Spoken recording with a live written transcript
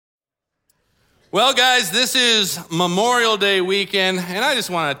Well, guys, this is Memorial Day weekend, and I just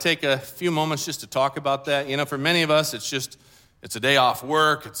want to take a few moments just to talk about that. You know, for many of us, it's a day off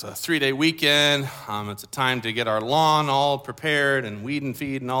work. It's a 3-day weekend. It's a time to get our lawn all prepared and weed and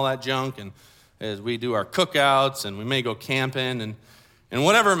feed and all that junk, and as we do our cookouts, and we may go camping and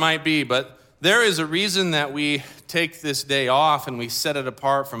whatever it might be. But there is a reason that we take this day off and we set it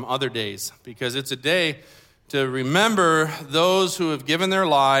apart from other days, because it's a day to remember those who have given their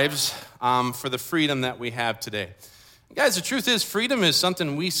lives for the freedom that we have today. Guys, the truth is, freedom is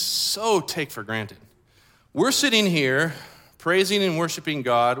something we so take for granted. We're sitting here praising and worshiping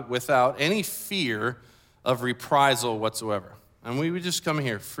God without any fear of reprisal whatsoever. And we would just come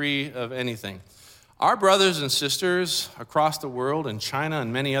here free of anything. Our brothers and sisters across the world, in China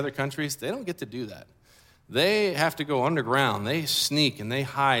and many other countries, they don't get to do that. They have to go underground. They sneak and they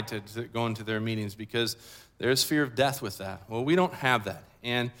hide to go into their meetings because there's fear of death with that. Well, we don't have that.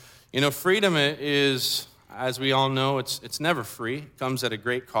 And you know, freedom is, as we all know, it's never free. It comes at a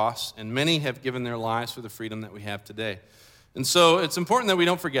great cost, and many have given their lives for the freedom that we have today. And so it's important that we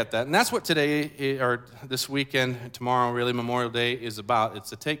don't forget that. And that's what today, or this weekend, tomorrow, really, Memorial Day is about. It's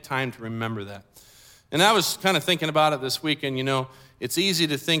to take time to remember that. And I was kind of thinking about it this weekend. You know, it's easy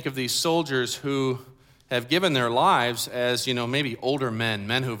to think of these soldiers who have given their lives as, you know, maybe older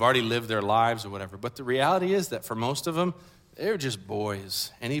men who've already lived their lives or whatever. But the reality is that for most of them, they're just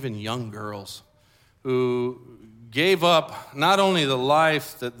boys and even young girls who gave up not only the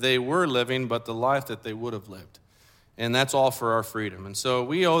life that they were living, but the life that they would have lived. And that's all for our freedom. And so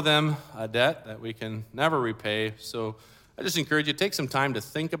we owe them a debt that we can never repay. So I just encourage you to take some time to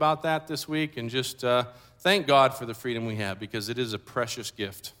think about that this week and just thank God for the freedom we have, because it is a precious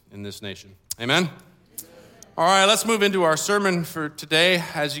gift in this nation. Amen? All right, let's move into our sermon for today.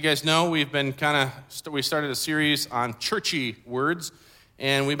 As you guys know, we started a series on churchy words,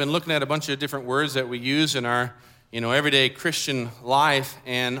 and we've been looking at a bunch of different words that we use in our, everyday Christian life,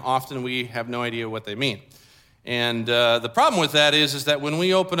 and often we have no idea what they mean. And the problem with that is that when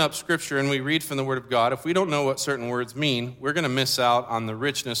we open up Scripture and we read from the Word of God, if we don't know what certain words mean, we're going to miss out on the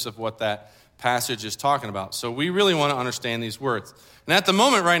richness of what that passage is talking about. So we really want to understand these words. And at the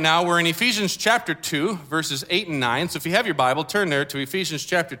moment right now, we're in Ephesians chapter 2, verses 8 and 9. So if you have your Bible, turn there to Ephesians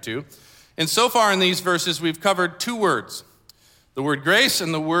chapter 2. And so far in these verses, we've covered two words, the word grace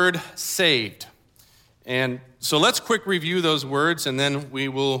and the word saved. And so let's quick review those words, and then we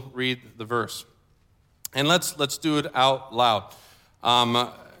will read the verse. And let's do it out loud.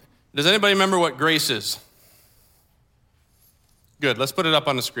 Does anybody remember what grace is? Good, let's put it up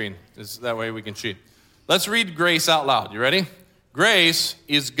on the screen. That way we can cheat. Let's read grace out loud. You ready? Grace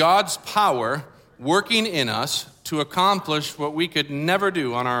is God's power working in us to accomplish what we could never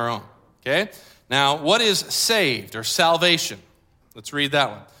do on our own. Okay? Now, what is saved or salvation? Let's read that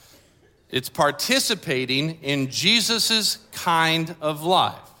one. It's participating in Jesus' kind of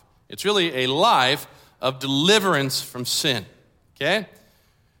life. It's really a life of deliverance from sin. Okay?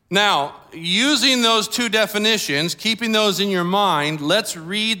 Now, using those two definitions, keeping those in your mind, let's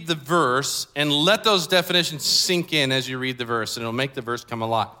read the verse and let those definitions sink in as you read the verse, and it'll make the verse come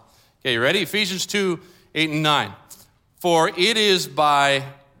alive. Okay, you ready? Ephesians 2, 8 and 9. For it is by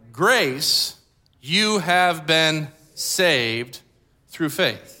grace you have been saved through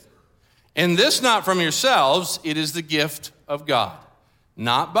faith. And this not from yourselves, it is the gift of God,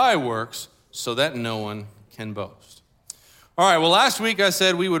 not by works, so that no one can boast. All right, well, last week I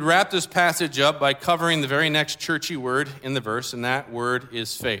said we would wrap this passage up by covering the very next churchy word in the verse, and that word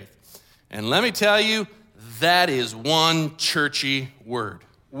is faith. And let me tell you, that is one churchy word.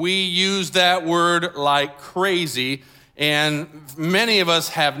 We use that word like crazy, and many of us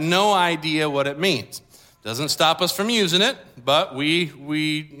have no idea what it means. Doesn't stop us from using it, but we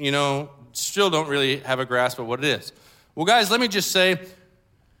still don't really have a grasp of what it is. Well, guys, let me just say,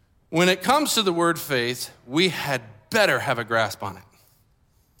 when it comes to the word faith, we had better have a grasp on it.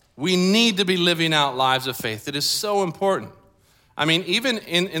 We need to be living out lives of faith. It is so important. I mean, even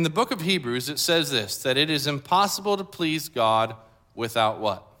in the book of Hebrews, it says this, that it is impossible to please God without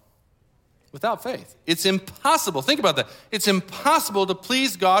what? Without faith. It's impossible. Think about that. It's impossible to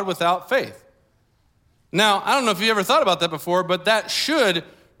please God without faith. Now, I don't know if you ever thought about that before, but that should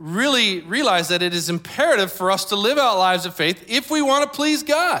really realize that it is imperative for us to live out lives of faith if we want to please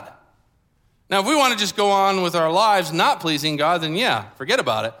God. Now, if we want to just go on with our lives not pleasing God, then yeah, forget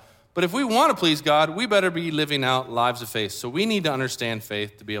about it. But if we want to please God, we better be living out lives of faith. So we need to understand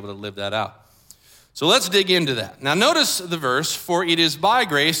faith to be able to live that out. So let's dig into that. Now, notice the verse, for it is by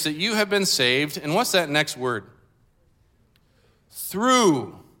grace that you have been saved. And what's that next word?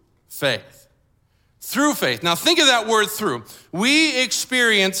 Through faith. Through faith. Now think of that word through. We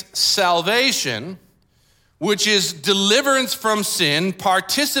experience salvation, which is deliverance from sin,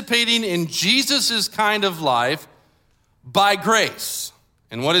 participating in Jesus' kind of life by grace.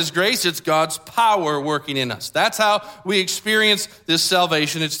 And what is grace? It's God's power working in us. That's how we experience this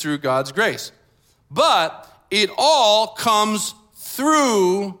salvation. It's through God's grace. But it all comes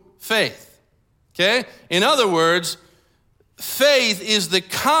through faith. Okay? In other words, faith is the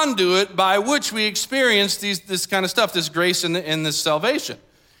conduit by which we experience this kind of stuff, this grace and this salvation.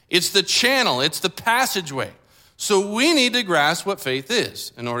 It's the channel. It's the passageway. So we need to grasp what faith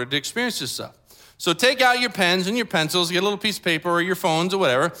is in order to experience this stuff. So take out your pens and your pencils, get a little piece of paper or your phones or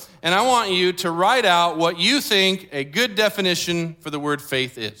whatever, and I want you to write out what you think a good definition for the word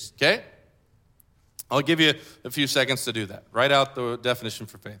faith is, okay? I'll give you a few seconds to do that. Write out the definition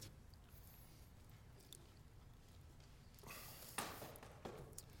for faith.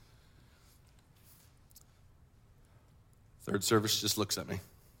 Third service just looks at me.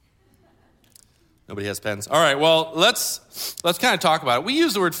 Nobody has pens. All right, well, let's kind of talk about it. We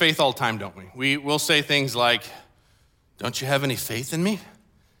use the word faith all the time, don't we? We'll say things like, don't you have any faith in me?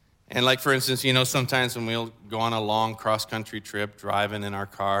 And like, for instance, sometimes when we'll go on a long cross-country trip, driving in our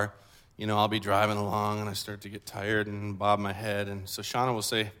car, I'll be driving along and I start to get tired and bob my head. And so Shauna will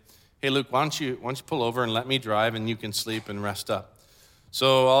say, hey, Luke, why don't you pull over and let me drive and you can sleep and rest up.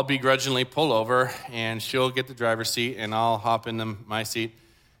 So I'll begrudgingly pull over and she'll get the driver's seat and I'll hop into my seat.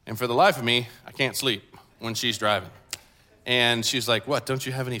 And for the life of me, I can't sleep when she's driving. And she's like, what, don't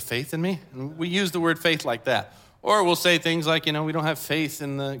you have any faith in me? And we use the word faith like that. Or we'll say things like, we don't have faith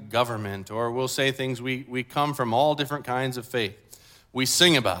in the government. Or we'll say things, we come from all different kinds of faith. We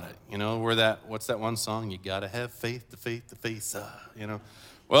sing about it. What's that one song? You got to have faith, the faith, the faith,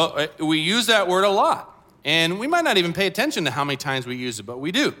 Well, we use that word a lot. And we might not even pay attention to how many times we use it, but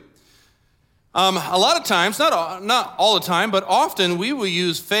we do. A lot of times, not all the time, but often we will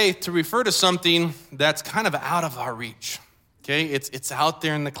use faith to refer to something that's kind of out of our reach. Okay, it's out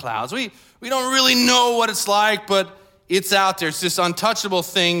there in the clouds. We don't really know what it's like, but it's out there. It's this untouchable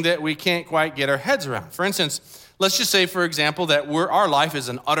thing that we can't quite get our heads around. For instance, let's just say, for example, that our life is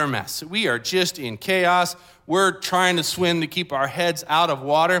an utter mess. We are just in chaos. We're trying to swim to keep our heads out of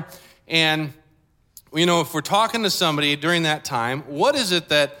water. And, if we're talking to somebody during that time, what is it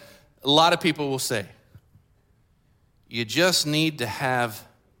that a lot of people will say? You just need to have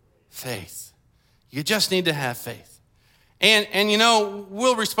faith. You just need to have faith. And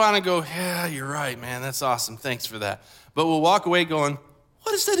we'll respond and go, yeah, you're right, man. That's awesome. Thanks for that. But we'll walk away going,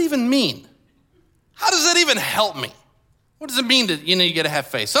 what does that even mean? How does that even help me? What does it mean that, you got to have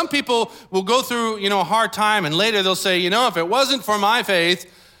faith? Some people will go through, a hard time, and later they'll say, if it wasn't for my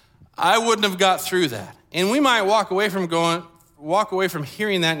faith, I wouldn't have got through that. And we might walk away from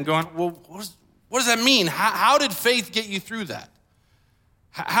hearing that and going, well, what does that mean? How did faith get you through that?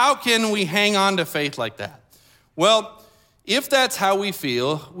 How can we hang on to faith like that? Well, if that's how we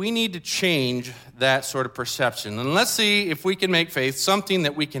feel, we need to change that sort of perception. And let's see if we can make faith something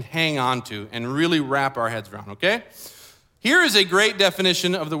that we can hang on to and really wrap our heads around, okay? Here is a great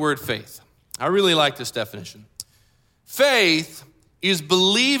definition of the word faith. I really like this definition. Faith is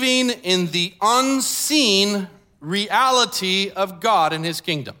believing in the unseen reality of God and his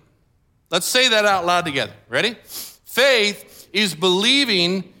kingdom. Let's say that out loud together. Ready? Faith is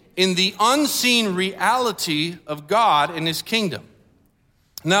believing in the unseen reality of God and his kingdom.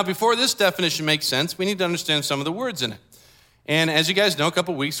 Now, before this definition makes sense, we need to understand some of the words in it. And as you guys know, a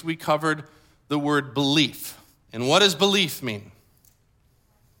couple weeks we covered the word belief. And what does belief mean?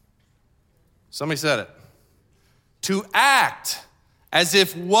 Somebody said it. To act as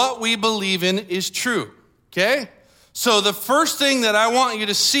if what we believe in is true. Okay? So the first thing that I want you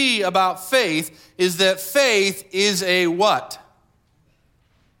to see about faith is that faith is a what?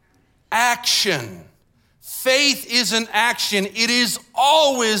 Action. Faith is an action. It is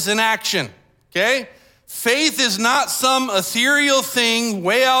always an action. Okay? Faith is not some ethereal thing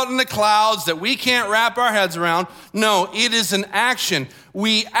way out in the clouds that we can't wrap our heads around. No, it is an action.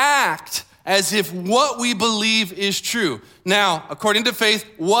 We act as if what we believe is true. Now, according to faith,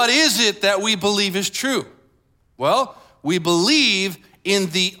 what is it that we believe is true? Well, we believe in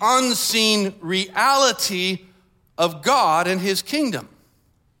the unseen reality of God and his kingdom.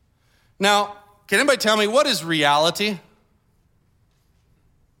 Now, can anybody tell me what is reality?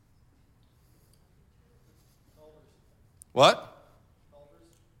 What?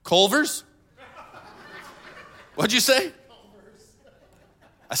 Culver's? What'd you say? Culver's.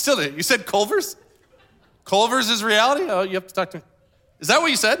 I still did. You said Culver's? Culver's is reality? Oh, you have to talk to me. Is that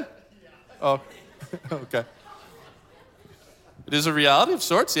what you said? Yeah. Oh, okay. It is a reality of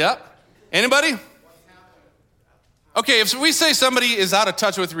sorts, yeah. Anybody? Okay, if we say somebody is out of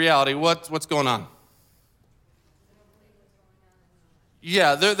touch with reality, what's going on?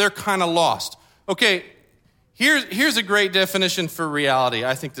 Yeah, they're kind of lost. Okay, here's a great definition for reality.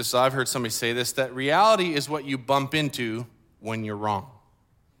 I think I've heard somebody say this, that reality is what you bump into when you're wrong.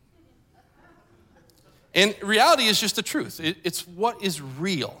 And reality is just the truth. It's what is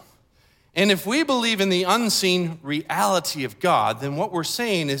real. And if we believe in the unseen reality of God, then what we're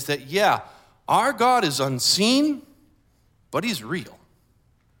saying is that, yeah, our God is unseen, but he's real.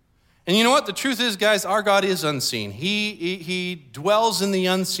 And you know what? The truth is, guys, our God is unseen. He dwells in the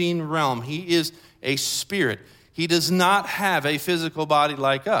unseen realm. He is a spirit. He does not have a physical body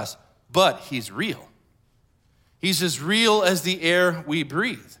like us, but he's real. He's as real as the air we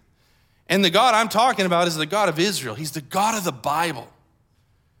breathe. And the God I'm talking about is the God of Israel. He's the God of the Bible.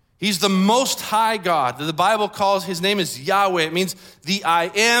 He's the Most High God. The Bible calls, his name is Yahweh. It means the I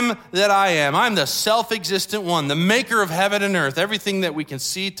am that I am. I'm the self-existent one, the maker of heaven and earth, everything that we can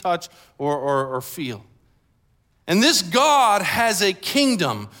see, touch, or feel. And this God has a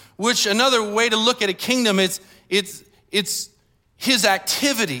kingdom, which another way to look at a kingdom, it's his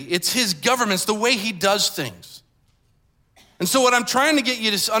activity, it's his government, it's the way he does things. And so what I'm trying to get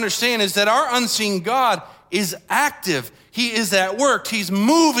you to understand is that our unseen God is active. He is at work. He's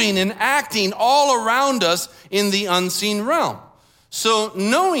moving and acting all around us in the unseen realm. So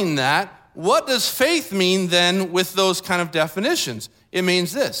knowing that, what does faith mean then with those kind of definitions? It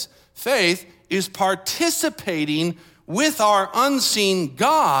means this. Faith is participating with our unseen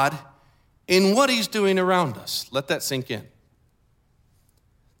God in what he's doing around us. Let that sink in.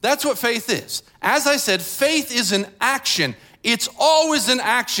 That's what faith is. As I said, faith is an action. It's always an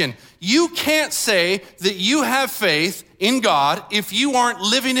action. You can't say that you have faith in God if you aren't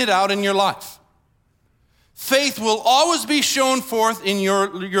living it out in your life. Faith will always be shown forth in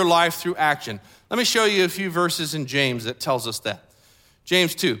your life through action. Let me show you a few verses in James that tells us that.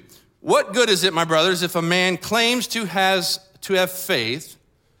 James 2. What good is it, my brothers, if a man claims to have faith,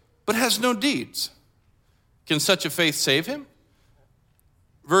 but has no deeds? Can such a faith save him?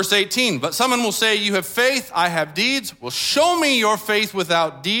 Verse 18, but someone will say, you have faith, I have deeds. Well, show me your faith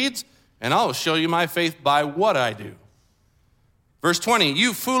without deeds, and I will show you my faith by what I do. Verse 20,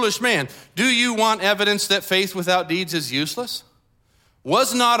 you foolish man, do you want evidence that faith without deeds is useless?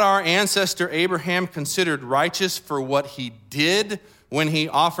 Was not our ancestor Abraham considered righteous for what he did when he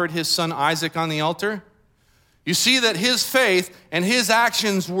offered his son Isaac on the altar? You see that his faith and his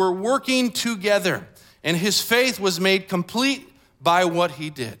actions were working together, and his faith was made complete by what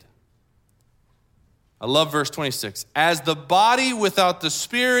he did. I love verse 26. As the body without the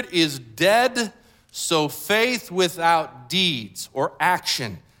spirit is dead, so faith without deeds or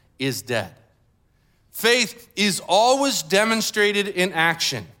action is dead. Faith is always demonstrated in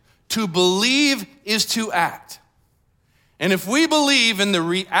action. To believe is to act. And if we believe in the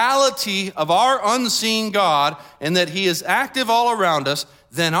reality of our unseen God and that he is active all around us,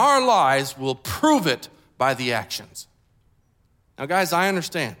 then our lives will prove it by the actions. Now, guys, I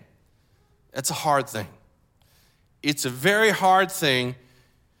understand. It's a hard thing. It's a very hard thing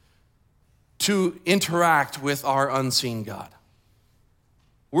to interact with our unseen God.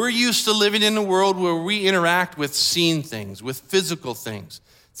 We're used to living in a world where we interact with seen things, with physical things,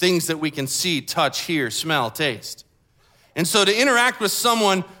 things that we can see, touch, hear, smell, taste. And so to interact with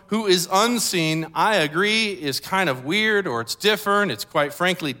someone who is unseen, I agree, is kind of weird or it's different. It's quite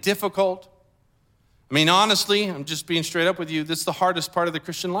frankly difficult. I mean, honestly, I'm just being straight up with you, this is the hardest part of the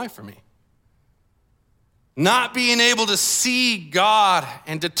Christian life for me. Not being able to see God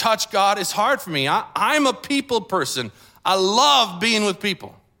and to touch God is hard for me. I'm a people person. I love being with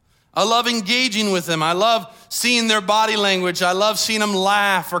people. I love engaging with them. I love seeing their body language. I love seeing them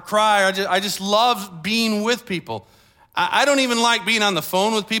laugh or cry. I just love being with people. I don't even like being on the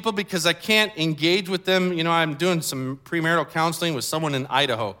phone with people because I can't engage with them. You know, I'm doing some premarital counseling with someone in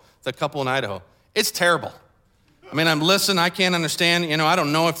Idaho, the couple in Idaho. It's terrible. I mean, I'm listening, I can't understand. You know, I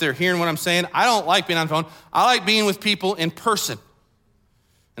don't know if they're hearing what I'm saying. I don't like being on the phone. I like being with people in person.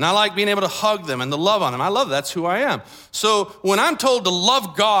 And I like being able to hug them and to love on them. I love that's who I am. So when I'm told to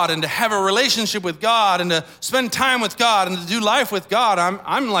love God and to have a relationship with God and to spend time with God and to do life with God,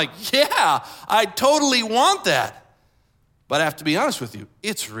 I'm like, yeah, I totally want that. But I have to be honest with you,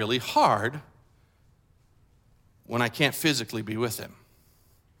 it's really hard when I can't physically be with him.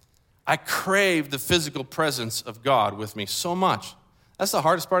 I crave the physical presence of God with me so much. That's the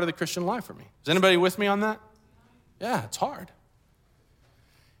hardest part of the Christian life for me. Is anybody with me on that? Yeah, it's hard.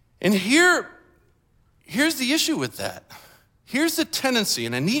 And here's the issue with that. Here's the tendency,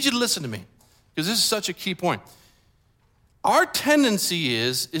 and I need you to listen to me, because this is such a key point. Our tendency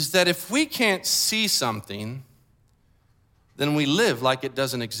is that if we can't see something, then we live like it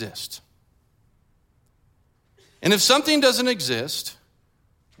doesn't exist. And if something doesn't exist,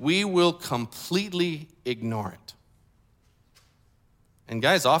 we will completely ignore it. And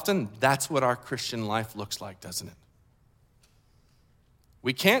guys, often that's what our Christian life looks like, doesn't it?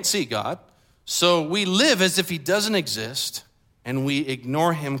 We can't see God, so we live as if he doesn't exist, and we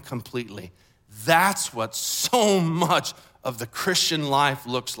ignore him completely. That's what so much of the Christian life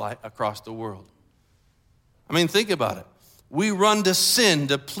looks like across the world. I mean, think about it. We run to sin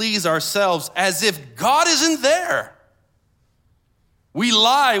to please ourselves as if God isn't there. We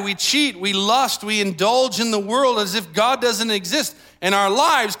lie, we cheat, we lust, we indulge in the world as if God doesn't exist, and our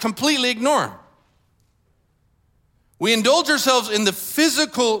lives completely ignore him. We indulge ourselves in the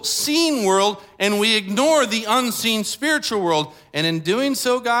physical seen world, and we ignore the unseen spiritual world. And in doing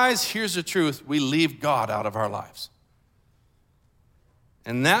so, guys, here's the truth. We leave God out of our lives.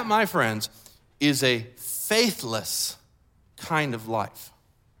 And that, my friends, is a faithless kind of life.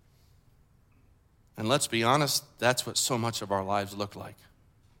 And let's be honest, that's what so much of our lives look like.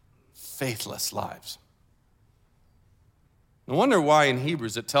 Faithless lives. No wonder why in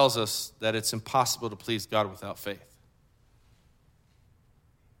Hebrews it tells us that it's impossible to please God without faith.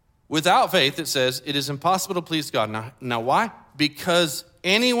 Without faith, it says, it is impossible to please God. Now why? Because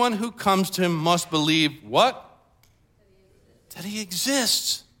anyone who comes to him must believe what? That he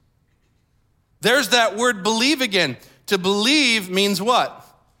exists. There's that word believe again. To believe means what?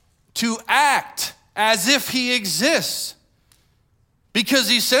 To act as if he exists. Because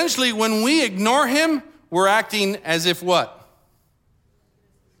essentially when we ignore him, we're acting as if what?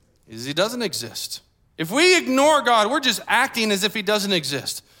 As he doesn't exist. If we ignore God, we're just acting as if he doesn't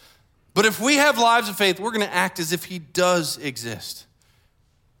exist. But if we have lives of faith, we're going to act as if he does exist.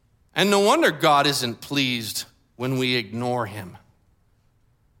 And no wonder God isn't pleased when we ignore him.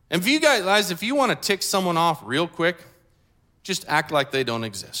 And for you guys, if you want to tick someone off real quick, just act like they don't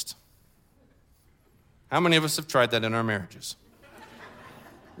exist. How many of us have tried that in our marriages?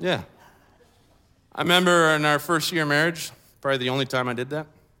 Yeah. I remember in our first year of marriage, probably the only time I did that.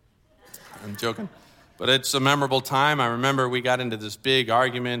 I'm joking. But it's a memorable time. I remember we got into this big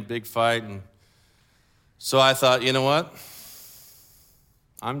argument, big fight. And so I thought, you know what?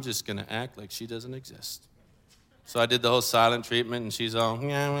 I'm just going to act like she doesn't exist. So I did the whole silent treatment, and she's all,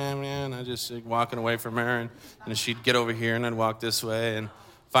 yeah, and I just walking away from her. And she'd get over here, and I'd walk this way. And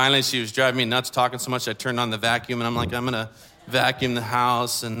finally, she was driving me nuts, talking so much, I turned on the vacuum, and I'm like, I'm going to vacuum the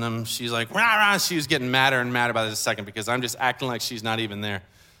house. And she's like, rah, rah. She was getting madder and madder by the second because I'm just acting like she's not even there.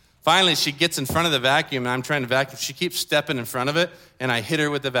 Finally, she gets in front of the vacuum, and I'm trying to vacuum. She keeps stepping in front of it, and I hit her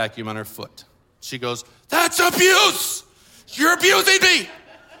with the vacuum on her foot. She goes, that's abuse! You're abusing me!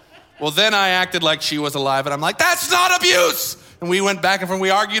 Well, then I acted like she was alive, and I'm like, that's not abuse! And we went back and forth. We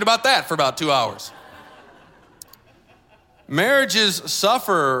argued about that for about 2 hours. Marriages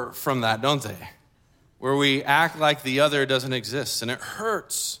suffer from that, don't they? Where we act like the other doesn't exist, and it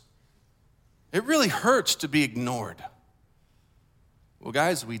hurts. It really hurts to be ignored. Well,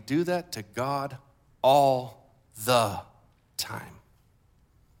 guys, we do that to God all the time.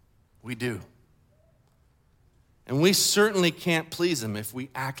 We do. And we certainly can't please him if we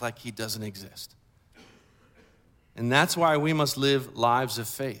act like he doesn't exist. And that's why we must live lives of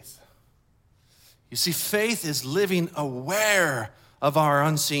faith. You see, faith is living aware of our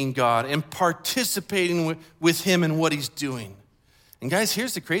unseen God and participating with him in what he's doing. And guys,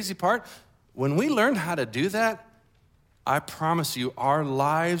 here's the crazy part. When we learn how to do that, I promise you, our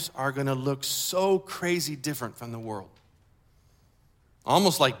lives are going to look so crazy different from the world.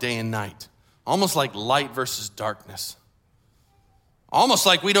 Almost like day and night. Almost like light versus darkness. Almost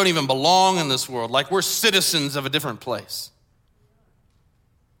like we don't even belong in this world. Like we're citizens of a different place.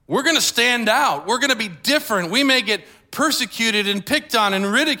 We're going to stand out. We're going to be different. We may get persecuted and picked on and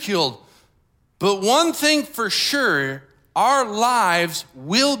ridiculed. But one thing for sure, our lives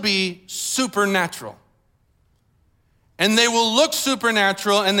will be supernatural. And they will look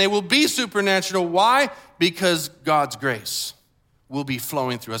supernatural and they will be supernatural. Why? Because God's grace will be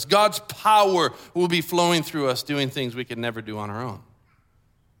flowing through us. God's power will be flowing through us, doing things we could never do on our own.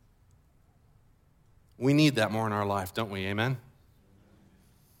 We need that more in our life, don't we? Amen?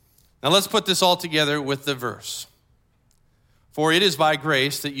 Now let's put this all together with the verse. For it is by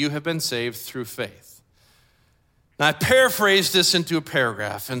grace that you have been saved through faith. Now I paraphrased this into a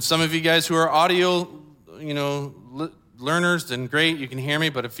paragraph, and some of you guys who are audio, learners, then great, you can hear me,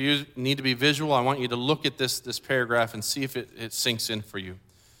 but if you need to be visual, I want you to look at this paragraph and see if it sinks in for you.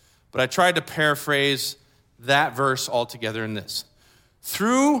 But I tried to paraphrase that verse altogether in this.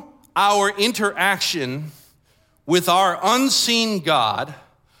 Through our interaction with our unseen God,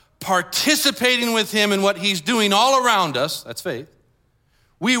 participating with him in what he's doing all around us, that's faith,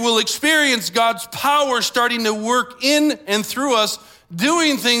 we will experience God's power starting to work in and through us,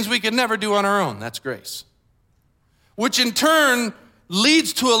 doing things we could never do on our own. That's grace. Which in turn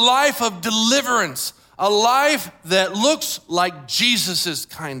leads to a life of deliverance, a life that looks like Jesus'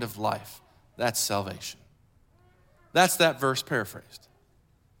 kind of life. That's salvation. That's that verse paraphrased.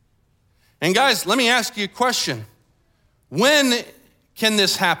 And guys, let me ask you a question. When can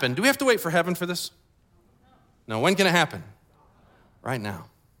this happen? Do we have to wait for heaven for this? No, when can it happen? Right now.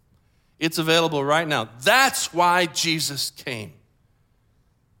 It's available right now. That's why Jesus came.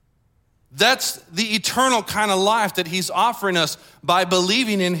 That's the eternal kind of life that he's offering us by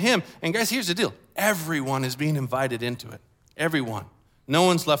believing in him. And guys, here's the deal. Everyone is being invited into it. Everyone. No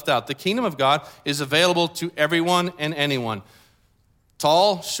one's left out. The kingdom of God is available to everyone and anyone.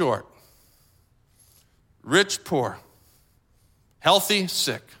 Tall, short. Rich, poor. Healthy,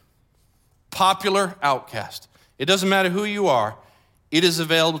 sick. Popular, outcast. It doesn't matter who you are. It is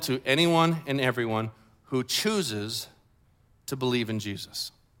available to anyone and everyone who chooses to believe in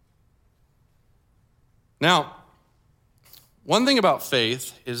Jesus. Now, one thing about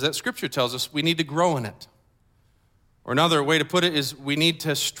faith is that Scripture tells us we need to grow in it. Or another way to put it is we need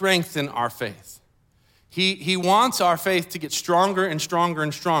to strengthen our faith. He wants our faith to get stronger and stronger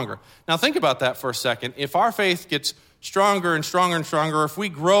and stronger. Now think about that for a second. If our faith gets stronger and stronger and stronger, if we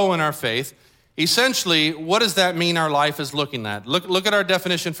grow in our faith, essentially, what does that mean our life is looking at? Look at our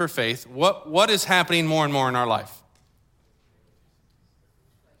definition for faith. What is happening more and more in our life?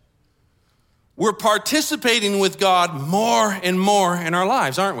 We're participating with God more and more in our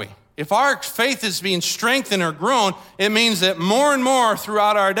lives, aren't we? If our faith is being strengthened or grown, it means that more and more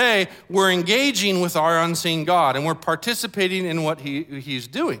throughout our day, we're engaging with our unseen God and we're participating in what he's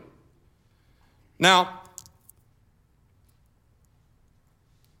doing. Now,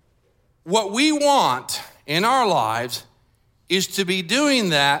 what we want in our lives is to be doing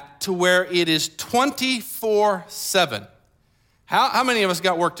that to where it is 24/7. How many of us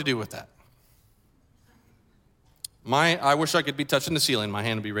got work to do with that? I wish I could be touching the ceiling. My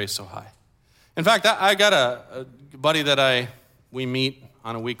hand would be raised so high. In fact, I got a buddy that we meet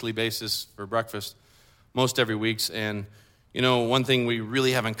on a weekly basis for breakfast most every week. And, you know, one thing we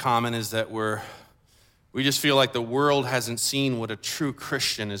really have in common is that we just feel like the world hasn't seen what a true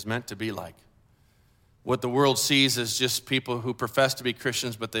Christian is meant to be like. What the world sees is just people who profess to be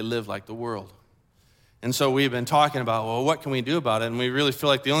Christians, but they live like the world. And so we've been talking about, well, what can we do about it? And we really feel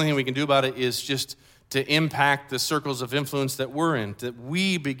like the only thing we can do about it is just to impact the circles of influence that we're in, that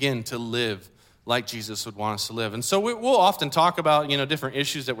we begin to live like Jesus would want us to live. And so we'll often talk about, you know, different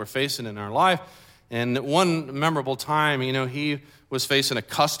issues that we're facing in our life. And one memorable time, you know, he was facing a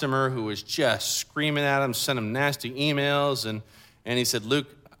customer who was just screaming at him, sent him nasty emails. And he said, Luke,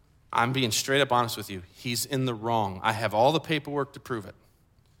 I'm being straight up honest with you. He's in the wrong. I have all the paperwork to prove it.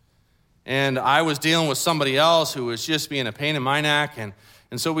 And I was dealing with somebody else who was just being a pain in my neck. And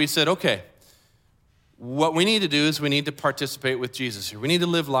so we said, okay, what we need to do is we need to participate with Jesus here. We need to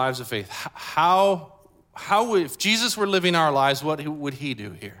live lives of faith. How if Jesus were living our lives, what would he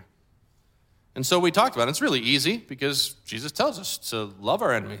do here? And so we talked about it. It's really easy because Jesus tells us to love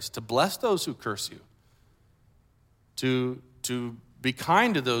our enemies, to bless those who curse you, to be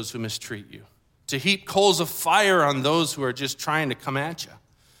kind to those who mistreat you, to heap coals of fire on those who are just trying to come at you.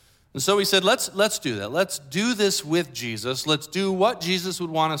 And so we said, let's do that. Let's do this with Jesus. Let's do what Jesus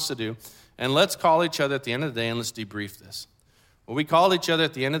would want us to do. And let's call each other at the end of the day and let's debrief this. Well, we called each other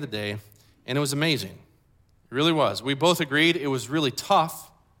at the end of the day, and it was amazing. It really was. We both agreed it was really tough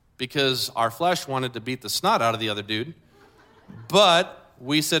because our flesh wanted to beat the snot out of the other dude. But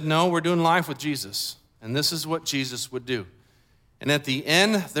we said, no, we're doing life with Jesus. And this is what Jesus would do. And at the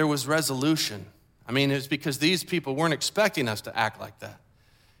end, there was resolution. I mean, it was because these people weren't expecting us to act like that.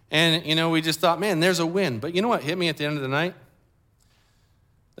 And, you know, we just thought, man, there's a win. But you know what hit me at the end of the night?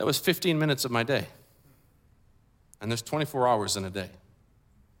 That was 15 minutes of my day. And there's 24 hours in a day.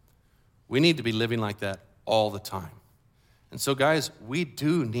 We need to be living like that all the time. And so, guys, we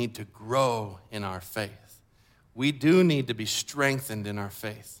do need to grow in our faith. We do need to be strengthened in our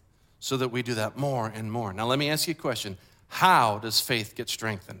faith so that we do that more and more. Now, let me ask you a question. How does faith get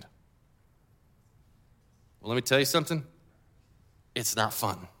strengthened? Well, let me tell you something. It's not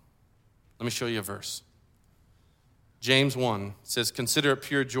fun. Let me show you a verse. James 1 says, consider it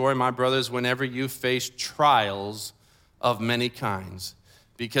pure joy, my brothers, whenever you face trials of many kinds,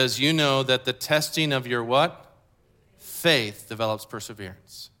 because you know that the testing of your what? Faith develops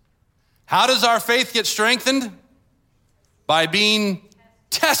perseverance. How does our faith get strengthened? By being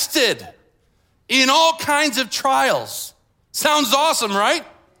tested in all kinds of trials. Sounds awesome, right?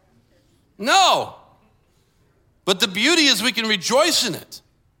 No. But the beauty is we can rejoice in it.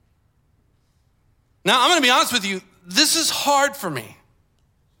 Now, I'm going to be honest with you. This is hard for me.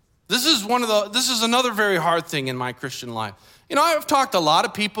 This is another very hard thing in my Christian life. I've talked to a lot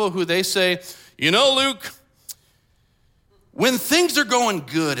of people who they say, Luke, when things are going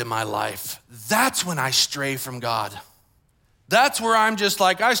good in my life, that's when I stray from God. That's where I'm just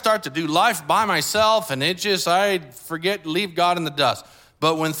like, I start to do life by myself and I forget, leave God in the dust.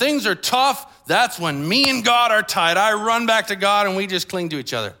 But when things are tough, that's when me and God are tight. I run back to God and we just cling to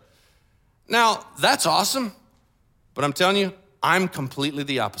each other. Now, that's awesome, but I'm telling you, I'm completely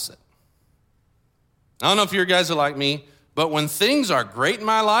the opposite. I don't know if you guys are like me, but when things are great in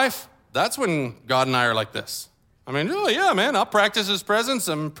my life, that's when God and I are like this. Oh yeah, man, I'll practice his presence.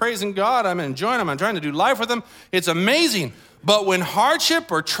 I'm praising God. I'm enjoying him. I'm trying to do life with him. It's amazing. But when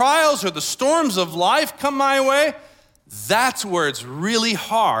hardship or trials or the storms of life come my way, that's where it's really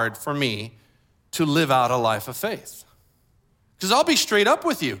hard for me to live out a life of faith. Because I'll be straight up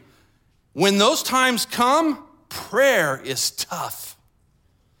with you. When those times come, prayer is tough.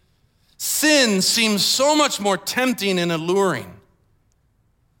 Sin seems so much more tempting and alluring.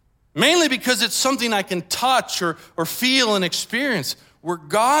 Mainly because it's something I can touch or feel and experience, where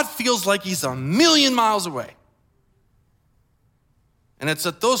God feels like he's a million miles away. And it's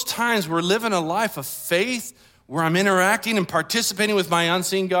at those times we're living a life of faith, where I'm interacting and participating with my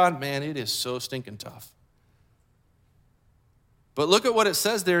unseen God. Man, it is so stinking tough. But look at what it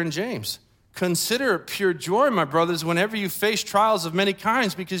says there in James. Consider it pure joy, my brothers, whenever you face trials of many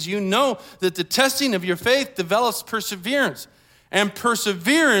kinds, because you know that the testing of your faith develops perseverance. And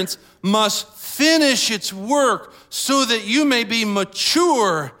perseverance must finish its work so that you may be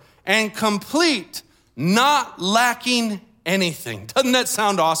mature and complete, not lacking anything. Doesn't that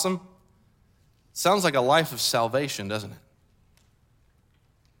sound awesome? Sounds like a life of salvation, doesn't it?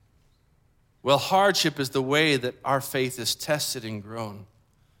 Well, hardship is the way that our faith is tested and grown.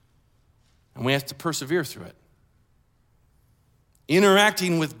 And we have to persevere through it.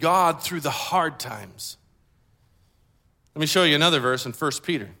 Interacting with God through the hard times. Let me show you another verse in 1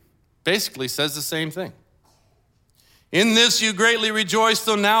 Peter. Basically says the same thing. In this you greatly rejoice,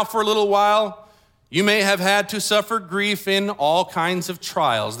 though now for a little while you may have had to suffer grief in all kinds of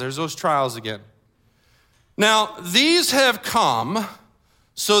trials. There's those trials again. Now, these have come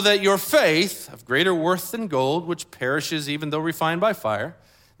so that your faith, of greater worth than gold, which perishes even though refined by fire,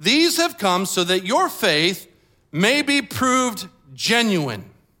 these have come so that your faith may be proved genuine.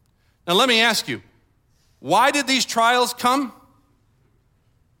 Now, let me ask you, why did these trials come?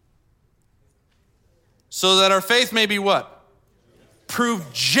 So that our faith may be what?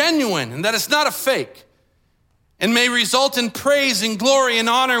 Proved genuine, and that it's not a fake, and may result in praise and glory and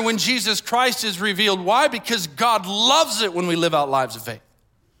honor when Jesus Christ is revealed. Why? Because God loves it when we live out lives of faith.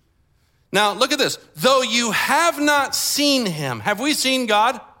 Now, look at this. Though you have not seen him, have we seen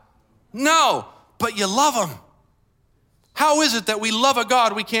God? No, but you love him. How is it that we love a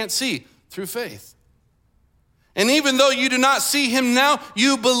God we can't see? Through faith. And even though you do not see him now,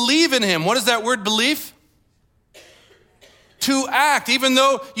 you believe in him. What is that word, belief? To act. Even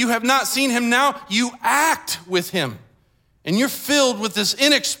though you have not seen him now, you act with him. And you're filled with this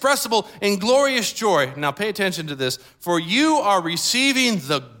inexpressible and glorious joy. Now pay attention to this. For you are receiving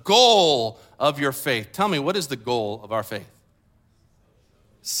the goal of your faith. Tell me, what is the goal of our faith?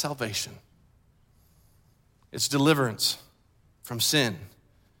 Salvation. It's deliverance from sin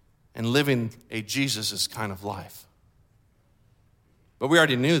and living a Jesus' kind of life. But we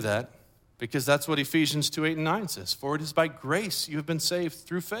already knew that because that's what Ephesians 2:8-9 says. For it is by grace you have been saved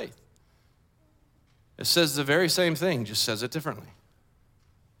through faith. It says the very same thing, just says it differently.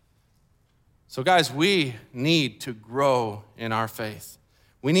 So guys, we need to grow in our faith.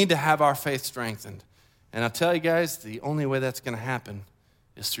 We need to have our faith strengthened. And I'll tell you guys, the only way that's going to happen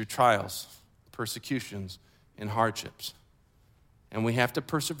is through trials, persecutions, and hardships. And we have to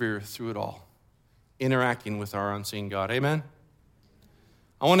persevere through it all, interacting with our unseen God. Amen?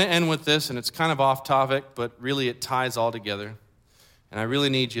 I want to end with this, and it's kind of off topic, but really it ties all together. And I really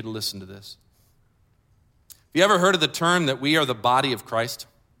need you to listen to this. Have you ever heard of the term that we are the body of Christ?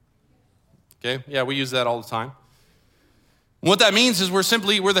 Okay, yeah, we use that all the time. And what that means is we're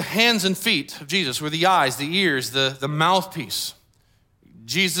the hands and feet of Jesus. We're the eyes, the ears, the mouthpiece.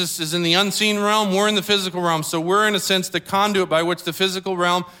 Jesus is in the unseen realm, we're in the physical realm. So we're, in a sense, the conduit by which the physical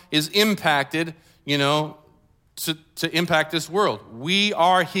realm is impacted, to impact this world. We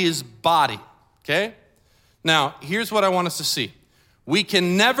are his body, okay? Now, here's what I want us to see. We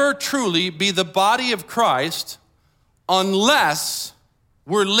can never truly be the body of Christ unless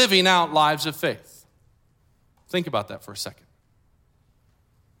we're living out lives of faith. Think about that for a second.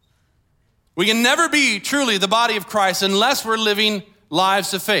 We can never be truly the body of Christ unless we're living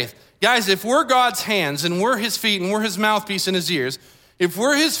lives of faith. Guys, if we're God's hands and we're his feet and we're his mouthpiece and his ears, if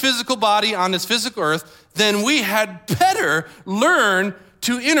we're his physical body on this physical earth, then we had better learn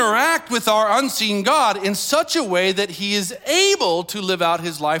to interact with our unseen God in such a way that he is able to live out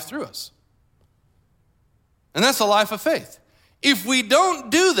his life through us. And that's a life of faith. If we don't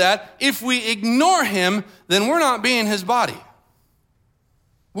do that, if we ignore him, then we're not being his body.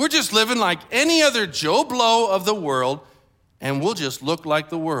 We're just living like any other Joe Blow of the world, and we'll just look like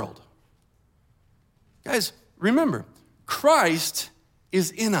the world. Guys, remember, Christ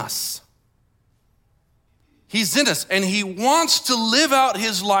is in us. He's in us, and he wants to live out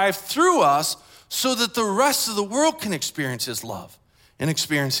his life through us so that the rest of the world can experience his love and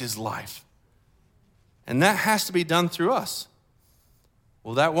experience his life. And that has to be done through us.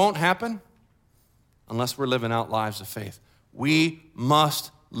 Well, that won't happen unless we're living out lives of faith. We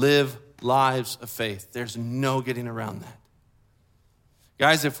must live lives of faith. There's no getting around that.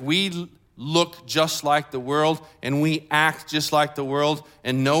 Guys, if we look just like the world and we act just like the world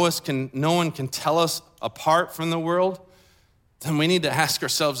and no one can tell us apart from the world, then we need to ask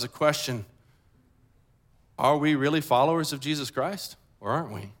ourselves the question, are we really followers of Jesus Christ or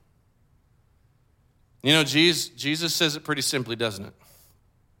aren't we? You know, Jesus says it pretty simply, doesn't it?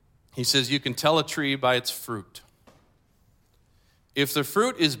 He says, you can tell a tree by its fruit. If the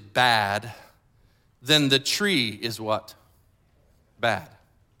fruit is bad, then the tree is what? Bad.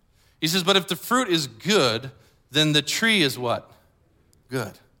 He says, but if the fruit is good, then the tree is what?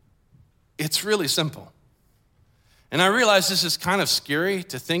 Good. It's really simple. And I realize this is kind of scary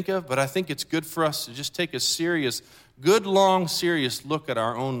to think of, but I think it's good for us to just take a serious, good, long, serious look at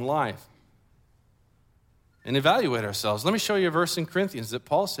our own life and evaluate ourselves. Let me show you a verse in Corinthians that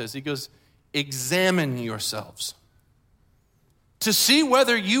Paul says. He goes, examine yourselves to see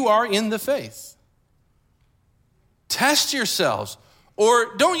whether you are in the faith. Test yourselves.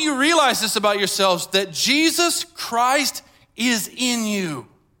 Or don't you realize this about yourselves, that Jesus Christ is in you?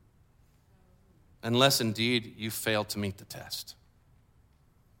 Unless indeed you fail to meet the test.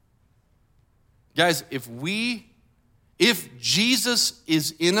 Guys, if Jesus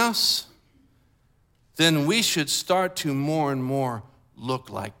is in us, then we should start to more and more look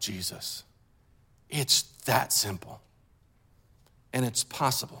like Jesus. It's that simple. And it's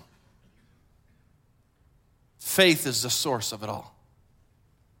possible. Faith is the source of it all.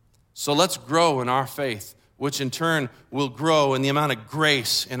 So let's grow in our faith, which in turn will grow in the amount of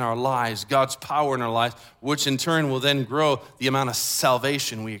grace in our lives, God's power in our lives, which in turn will then grow the amount of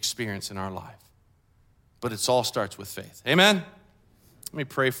salvation we experience in our life. But it all starts with faith. Amen? Let me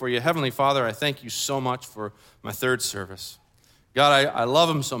pray for you. Heavenly Father, I thank you so much for my third service. God, I love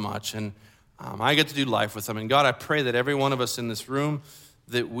him so much, and I get to do life with him. And God, I pray that every one of us in this room,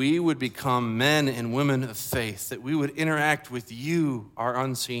 that we would become men and women of faith, that we would interact with you, our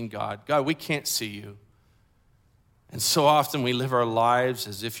unseen God. God, we can't see you. And so often we live our lives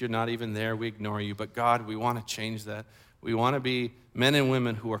as if you're not even there. We ignore you. But God, we want to change that. We want to be men and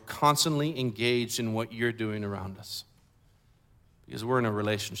women who are constantly engaged in what you're doing around us. Because we're in a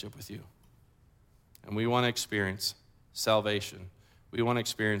relationship with you. And we want to experience salvation. We want to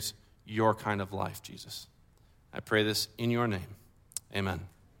experience your kind of life, Jesus. I pray this in your name. Amen.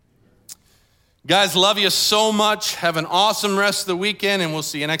 Guys, love you so much. Have an awesome rest of the weekend, and we'll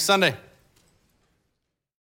see you next Sunday.